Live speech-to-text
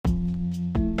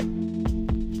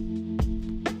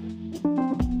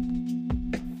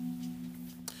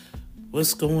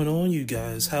What's going on, you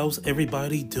guys? How's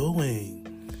everybody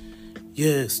doing?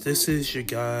 Yes, this is your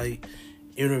guy,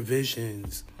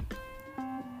 Intervisions.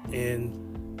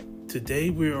 And today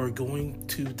we are going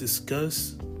to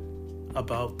discuss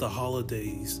about the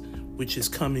holidays, which is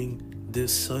coming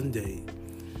this Sunday.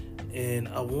 And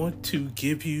I want to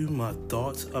give you my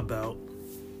thoughts about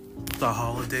the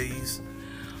holidays,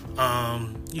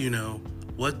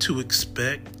 what to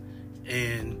expect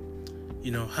and,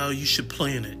 how you should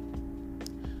plan it.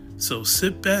 So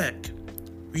sit back,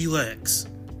 relax,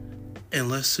 and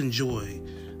let's enjoy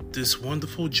this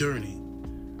wonderful journey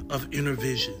of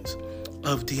Intervisions,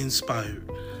 of the inspired,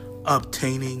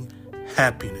 obtaining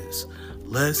happiness.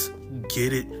 Let's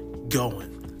get it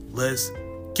going. Let's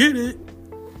get it.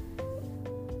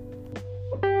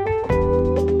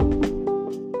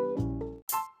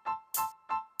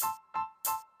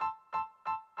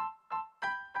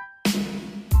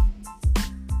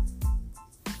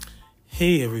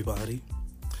 Hey everybody,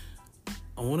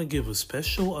 I want to give a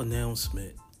special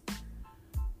announcement.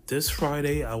 This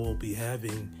Friday I will be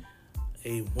having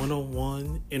a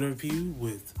one-on-one interview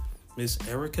with Miss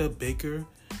Erica Baker,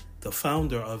 the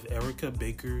founder of Erica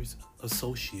Baker's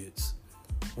Associates,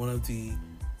 one of the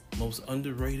most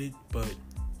underrated but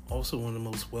also one of the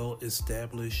most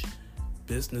well-established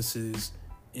businesses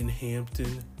in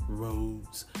Hampton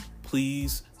Roads.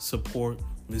 Please support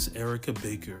Miss Erica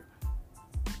Baker.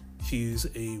 She is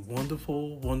a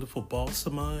wonderful, wonderful boss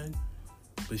of mine,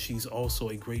 but she's also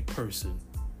a great person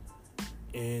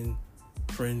and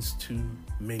friends to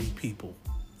many people.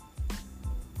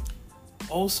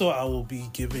 Also, I will be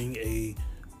giving a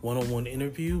one-on-one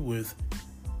interview with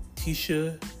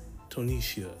Tisha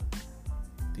Tonisha,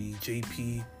 the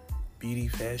JP Beauty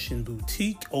Fashion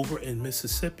Boutique over in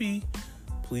Mississippi.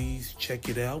 Please check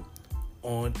it out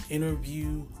on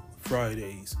Interview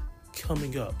Fridays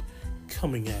coming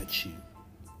at you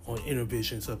on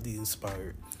Intervisions of the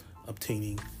Inspired,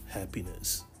 obtaining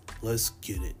happiness. Let's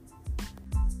get it.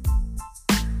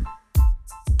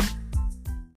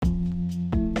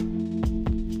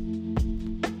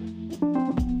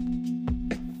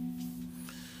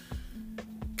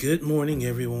 Good morning,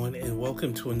 everyone, and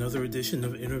welcome to another edition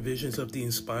of Intervisions of the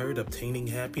Inspired, obtaining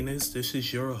happiness. This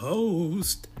is your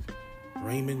host,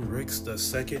 Raymond Ricks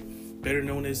II, better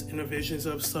known as Intervisions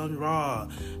of Sun Ra.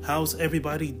 How's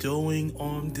everybody doing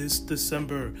on this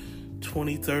December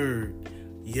 23rd?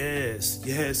 Yes.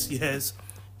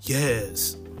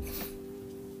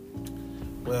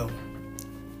 Well,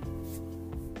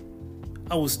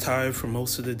 I was tired for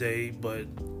most of the day, but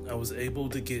I was able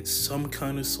to get some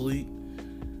kind of sleep.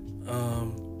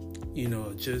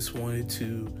 Just wanted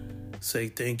to say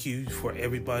thank you for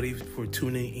everybody for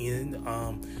tuning in.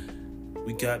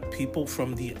 We got people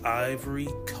from the Ivory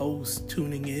Coast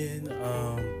tuning in.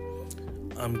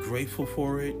 I'm grateful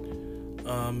for it.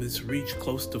 It's reached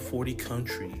close to 40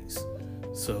 countries.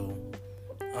 So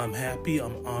I'm happy,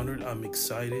 I'm honored, I'm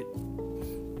excited.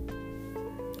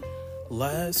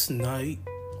 Last night,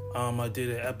 I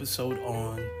did an episode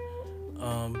on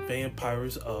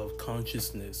Vampires of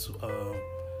Consciousness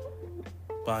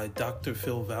by Dr.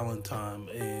 Phil Valentine.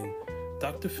 And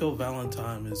Dr. Phil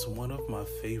Valentine is one of my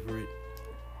favorite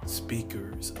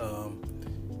speakers.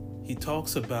 He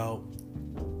talks about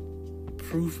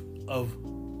proof of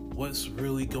what's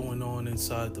really going on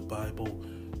inside the Bible,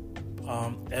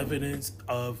 evidence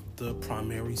of the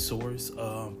primary source,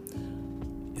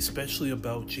 especially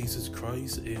about Jesus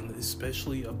Christ and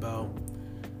especially about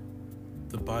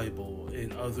the Bible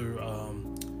and other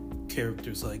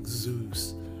characters like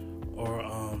Zeus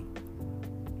or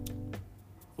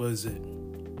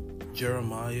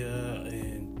Jeremiah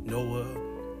and Noah.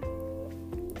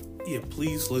 Yeah,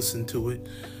 please listen to it.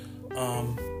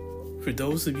 For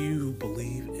those of you who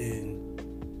believe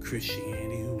in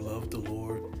Christianity, who love the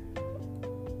Lord,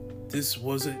 this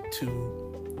wasn't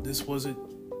to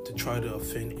try to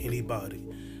offend anybody.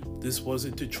 This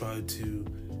wasn't to try to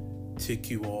tick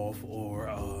you off, or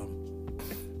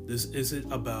this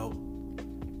isn't about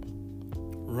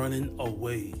running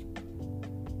away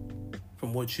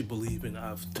from what you believe in.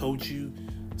 I've told you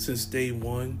since day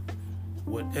one,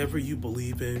 whatever you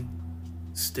believe in,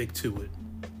 stick to it.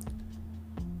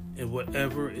 And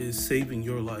whatever is saving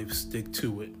your life, stick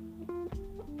to it.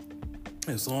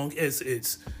 As long as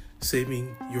it's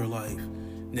saving your life.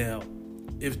 Now,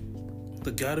 if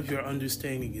the God of your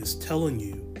understanding is telling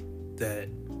you that,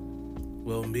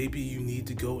 well, maybe you need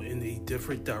to go in a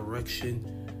different direction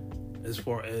as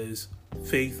far as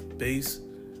faith-based,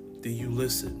 then you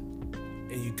listen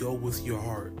and you go with your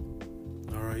heart.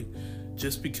 All right?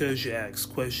 Just because you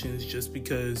ask questions, just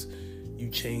because you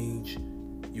change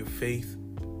your faith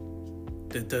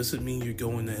that doesn't mean you're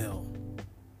going to hell.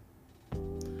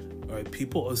 All right,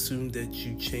 people assume that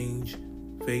you change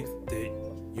faith, that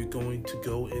you're going to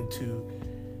go into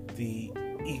the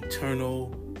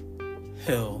eternal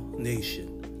hell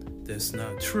nation. That's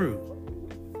not true.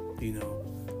 You know,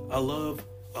 I love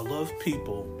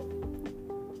people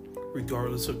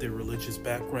regardless of their religious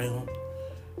background,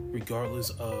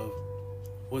 regardless of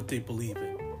what they believe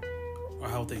in or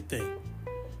how they think.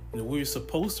 You know, we're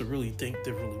supposed to really think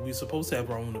differently. We're supposed to have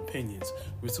our own opinions.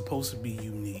 We're supposed to be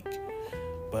unique.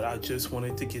 But I just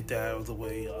wanted to get that out of the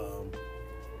way.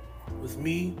 With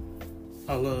me,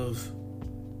 I love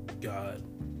God.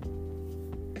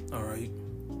 All right.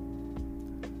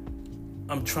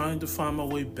 I'm trying to find my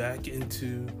way back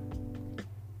into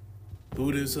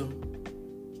Buddhism.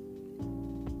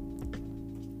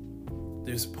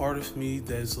 There's part of me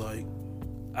that's like,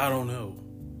 I don't know.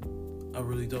 I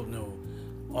really don't know.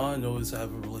 All I know is I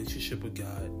have a relationship with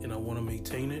God and I want to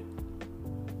maintain it,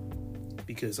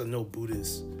 because I know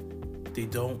Buddhists, they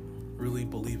don't really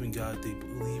believe in God. They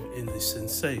believe in the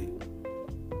sensei.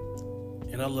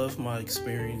 And I love my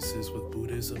experiences with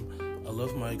Buddhism. I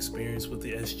love my experience with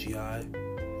the SGI.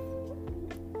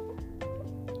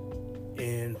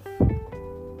 And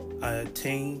I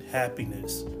attained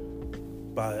happiness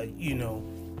by,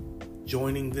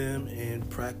 joining them and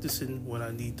practicing what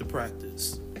I need to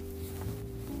practice.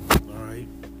 All right.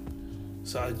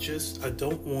 So I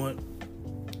don't want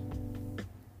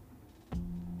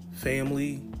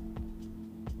family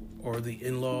or the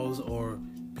in-laws or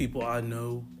people I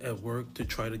know at work to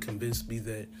try to convince me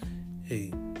that,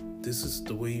 hey, this is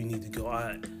the way you need to go.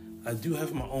 I do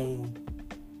have my own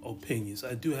opinions.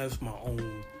 I do have my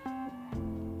own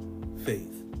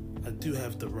faith. I do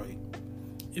have the right.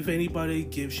 If anybody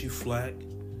gives you flack,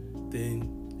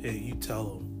 then, hey, you tell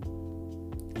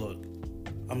them, look,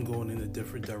 I'm going in a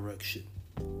different direction.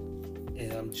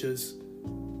 And I'm just,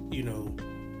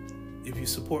 if you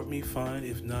support me, fine.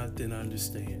 If not, then I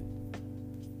understand.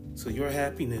 So your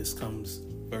happiness comes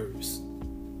first.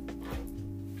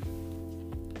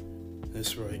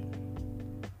 That's right.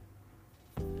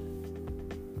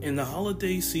 And the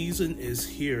holiday season is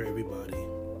here, everybody.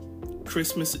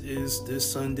 Christmas is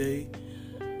this Sunday.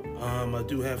 I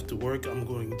do have to work. I'm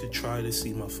going to try to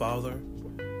see my father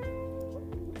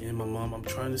and my mom. I'm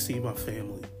trying to see my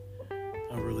family.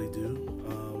 I really do.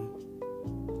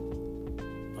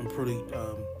 I'm pretty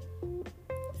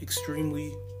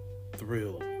extremely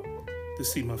thrilled to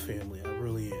see my family. I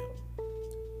really am.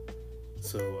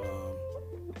 So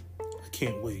I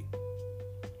can't wait.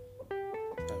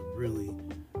 I really,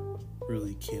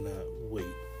 really cannot wait.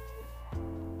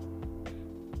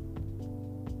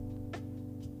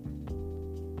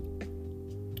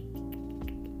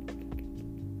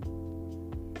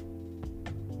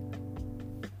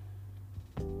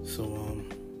 So,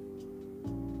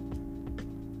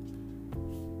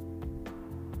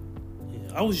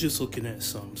 I was just looking at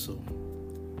some, so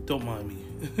don't mind me.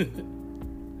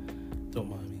 Don't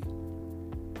mind me.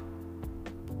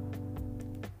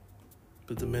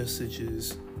 But the message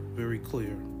is very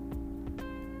clear.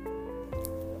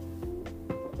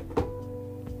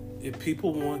 If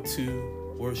people want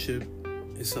to worship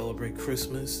and celebrate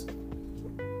Christmas,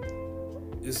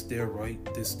 it's their right,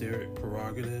 it's their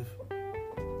prerogative.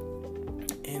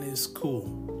 And it's cool.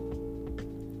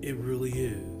 It really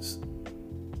is.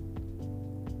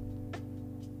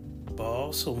 But I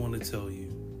also want to tell you,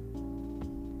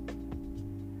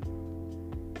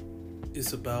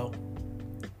 it's about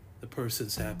the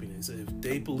person's happiness. If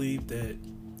they believe that,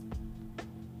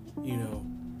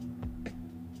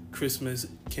 Christmas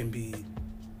can be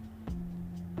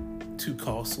too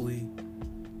costly,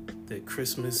 that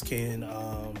Christmas can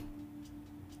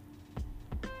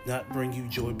not bring you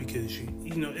joy because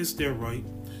it's their right.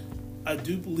 I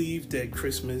do believe that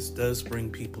Christmas does bring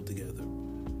people together.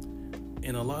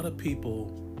 And a lot of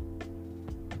people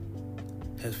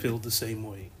have felt the same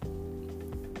way.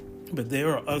 But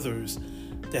there are others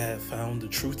that have found the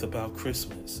truth about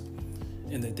Christmas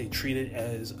and that they treat it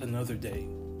as another day.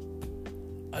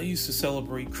 I used to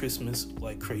celebrate Christmas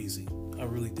like crazy. I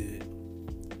really did.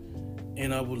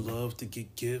 And I would love to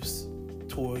get gifts,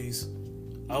 toys.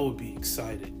 I would be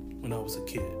excited when I was a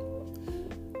kid.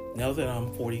 Now that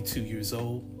I'm 42 years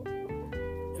old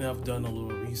and I've done a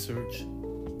little research,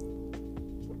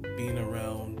 being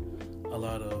around a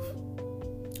lot of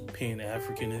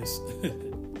Pan-Africanists,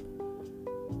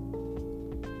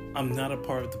 I'm not a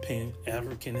part of the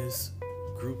Pan-Africanist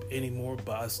group anymore,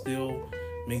 but I still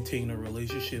maintain a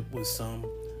relationship with some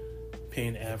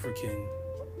Pan-African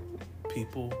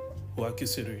people who I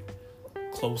consider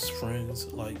close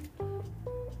friends, like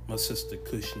my sister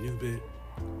Kush Nubit,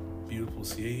 beautiful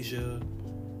Ciasia.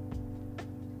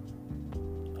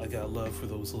 I got love for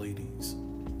those ladies.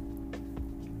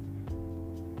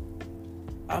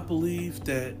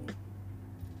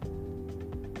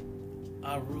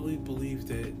 I really believe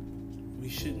that we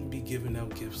shouldn't be giving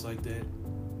out gifts like that.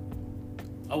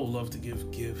 I would love to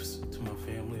give gifts to my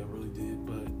family, I really did,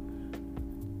 but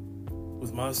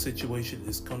with my situation,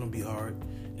 it's gonna be hard.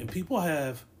 And people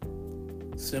have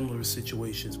similar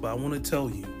situations, but I want to tell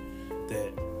you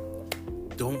that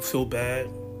don't feel bad.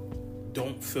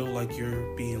 Don't feel like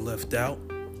you're being left out.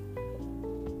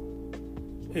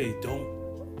 Hey,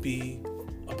 don't be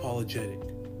apologetic.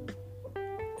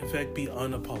 In fact, be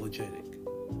unapologetic.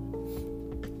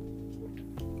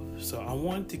 So I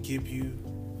wanted to give you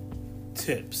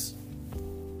tips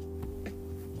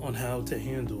on how to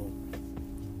handle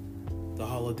the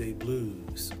holiday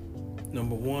blues.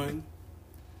 Number one,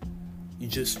 you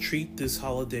just treat this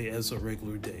holiday as a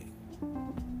regular day.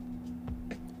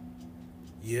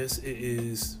 Yes, it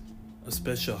is a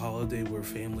special holiday where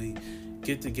family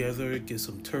get together, get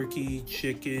some turkey,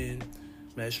 chicken,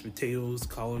 mashed potatoes,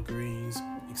 collard greens,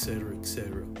 etc.,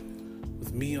 etc.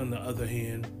 With me, on the other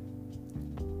hand,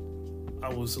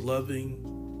 I was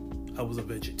a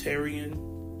vegetarian.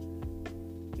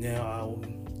 Now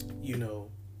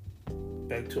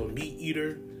back to a meat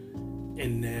eater.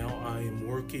 And now I am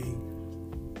working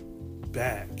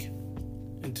back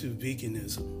into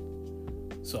veganism.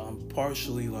 So I'm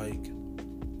partially like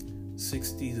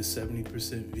 60 to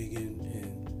 70% vegan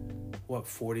and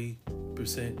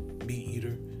 40% meat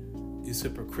eater. It's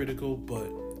hypocritical, but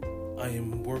I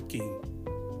am working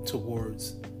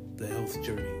towards the health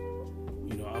journey.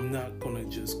 I'm not gonna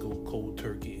just go cold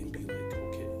turkey and be like,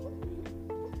 okay,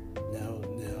 now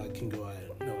I can go at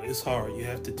it. No, it's hard. You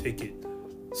have to take it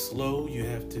slow. You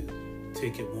have to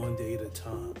take it one day at a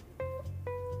time.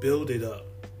 Build it up.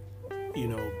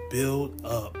 Build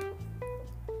up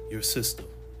your system.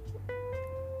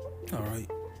 All right.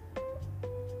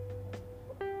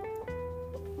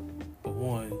 But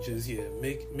one, just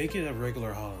make it a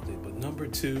regular holiday. But number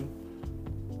two,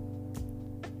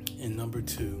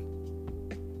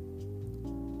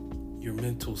 your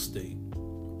mental state.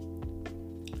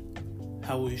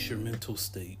 How is your mental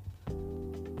state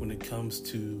when it comes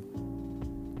to,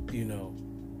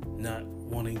 not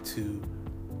wanting to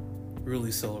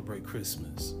really celebrate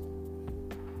Christmas?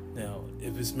 Now,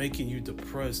 if it's making you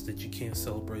depressed that you can't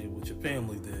celebrate it with your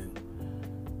family, then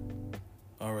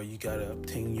all right, you gotta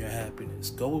obtain your happiness.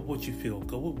 Go with what you feel.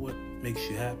 Go with what makes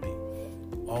you happy.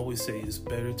 I always say it's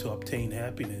better to obtain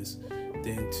happiness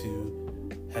than to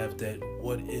have that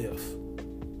what if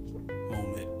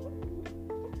moment.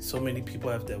 So many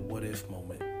people have that what if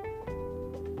moment.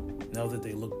 Now that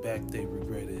they look back, they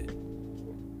regret it.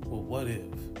 Well, what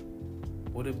if?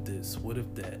 What if this? What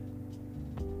if that?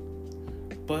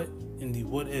 But in the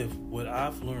what if, what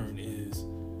I've learned is,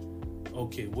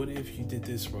 okay, what if you did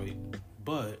this right?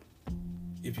 But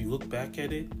if you look back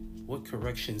at it, what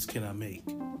corrections can I make?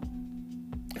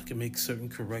 I can make certain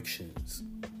corrections.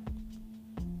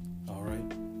 All right.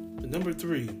 But number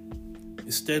three,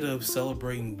 instead of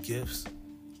celebrating gifts,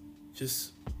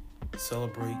 just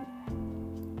celebrate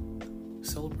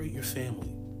your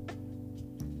family.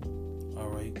 All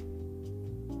right.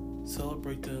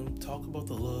 Celebrate them. Talk about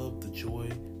the love, the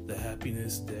joy, the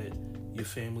happiness that your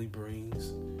family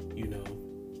brings.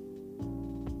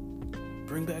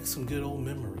 Bring back some good old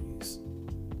memories.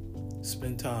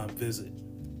 Spend time, visit.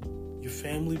 Your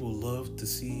family will love to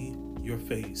see your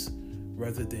face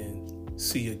rather than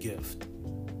see a gift.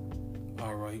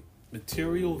 All right.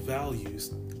 Material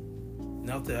values.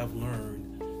 Now that I've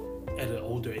learned at an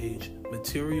older age,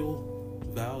 material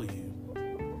value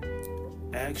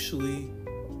actually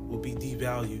will be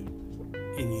devalued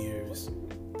in years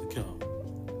to come.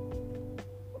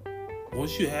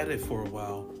 Once you had it for a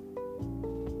while,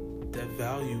 that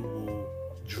value will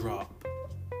drop.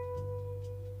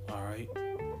 All right?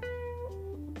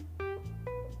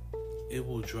 It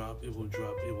will drop.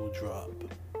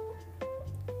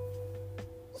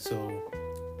 So,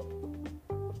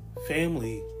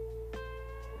 family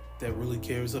that really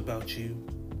cares about you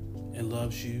and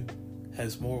loves you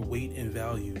has more weight and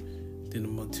value than a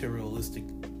materialistic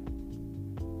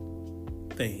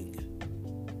thing.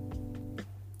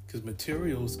 Because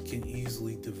materials can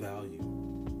easily devalue.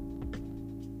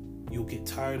 You'll get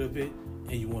tired of it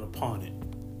and you want to pawn it.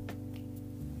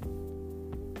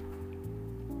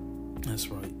 That's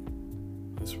right.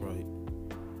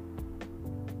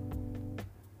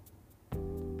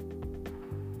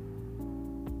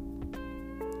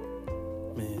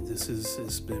 Man,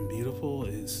 it's been beautiful.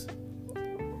 It's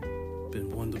been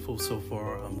wonderful so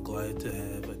far. I'm glad to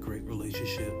have a great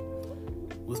relationship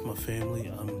with my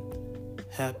family. I'm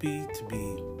happy to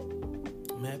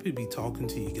be talking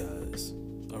to you guys.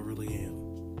 I really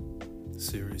am.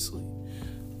 Seriously.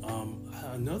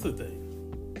 Another thing.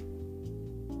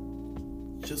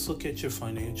 Just look at your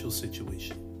financial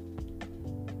situation.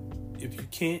 If you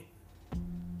can't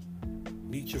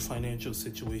meet your financial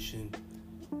situation,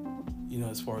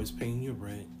 as far as paying your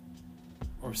rent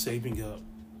or saving up,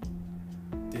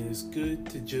 then it's good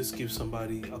to just give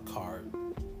somebody a card.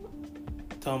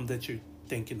 Tell them that you're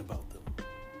thinking about them.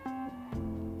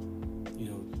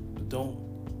 But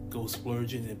don't go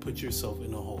splurging and put yourself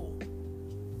in a hole.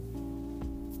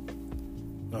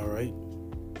 All right?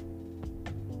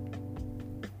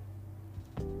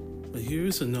 But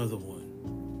here's another one.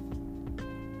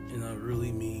 And I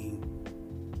really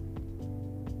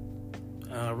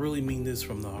mean this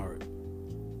from the heart.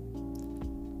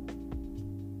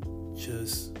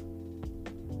 Just,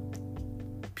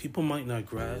 people might not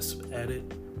grasp at it,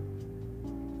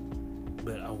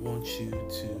 but I want you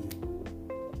to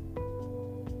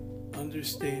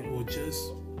understand, or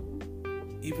just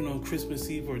even on Christmas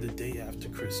Eve or the day after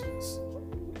Christmas,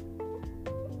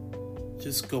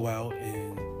 just go out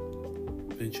and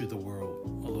venture the world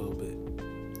a little bit.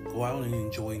 Go out and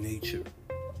enjoy nature.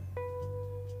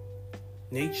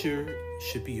 Nature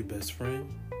should be your best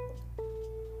friend.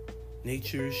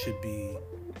 Nature should be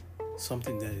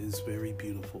something that is very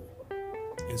beautiful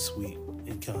and sweet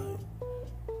and kind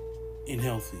and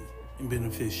healthy and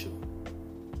beneficial.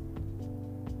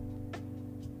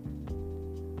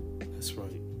 That's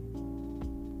right.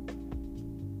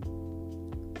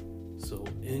 So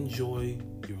enjoy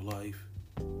your life.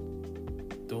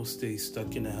 Don't stay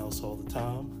stuck in the house all the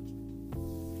time.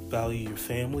 Value your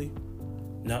family,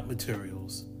 not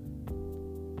materials.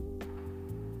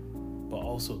 But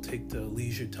also take the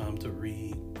leisure time to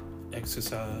read,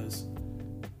 exercise,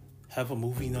 have a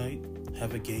movie night,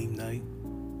 have a game night.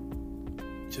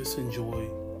 Just enjoy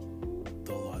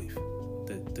the life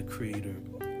that the Creator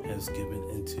has given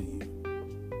into you.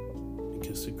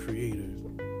 Because the Creator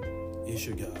is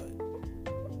your God.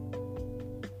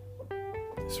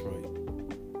 That's right.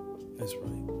 That's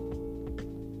right.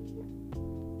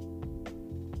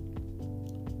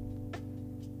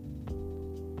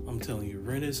 I'm telling you,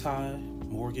 rent is high,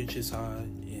 mortgage is high,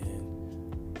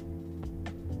 and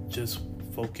just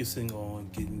focusing on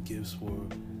getting gifts for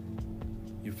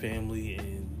your family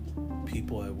and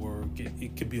people at work,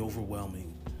 it could be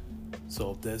overwhelming.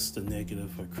 So that's the negative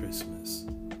for Christmas.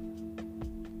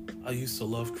 I used to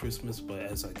love Christmas, but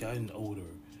as I gotten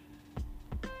older,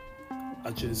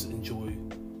 I just enjoy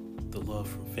the love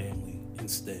from family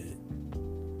instead.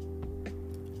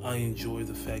 I enjoy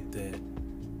the fact that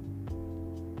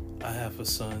I have a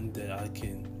son that I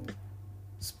can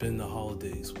spend the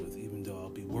holidays with, even though I'll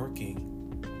be working.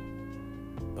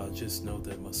 But I just know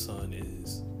that my son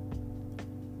is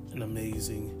an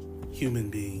amazing human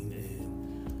being,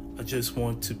 and I just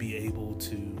want to be able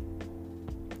to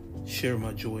share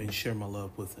my joy and share my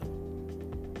love with him.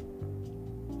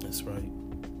 That's right.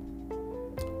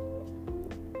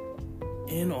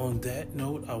 And on that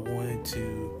note, I wanted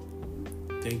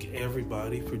to thank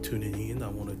everybody for tuning in. I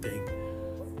want to thank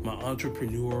my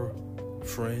entrepreneur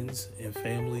friends and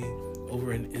family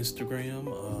over in Instagram.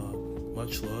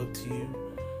 Much love to you.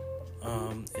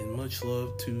 And much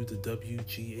love to the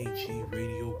WGAG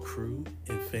radio crew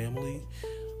and family.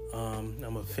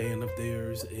 I'm a fan of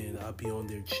theirs, and I'll be on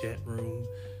their chat room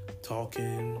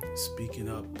talking, speaking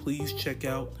up. Please check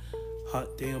out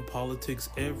Hot Damn Politics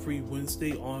every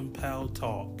Wednesday on Pal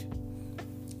Talk.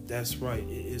 That's right.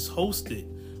 It is hosted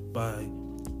by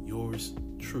yours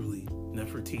truly,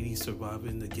 Nefertiti,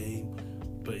 surviving the game,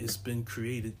 but it's been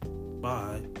created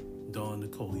by Don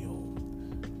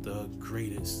Nicoleone, the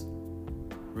greatest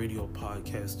radio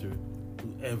podcaster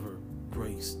who ever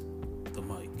graced the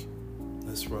mic.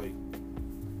 That's right.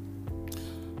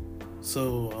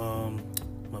 So,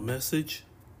 my message: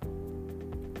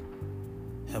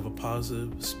 have a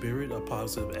positive spirit, a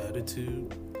positive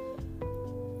attitude.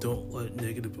 Don't let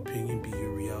negative opinion be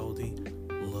your reality.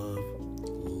 Love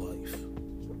life.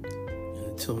 And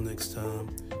until next time,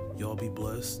 y'all be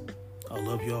blessed. I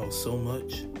love y'all so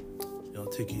much. Y'all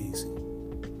take it easy.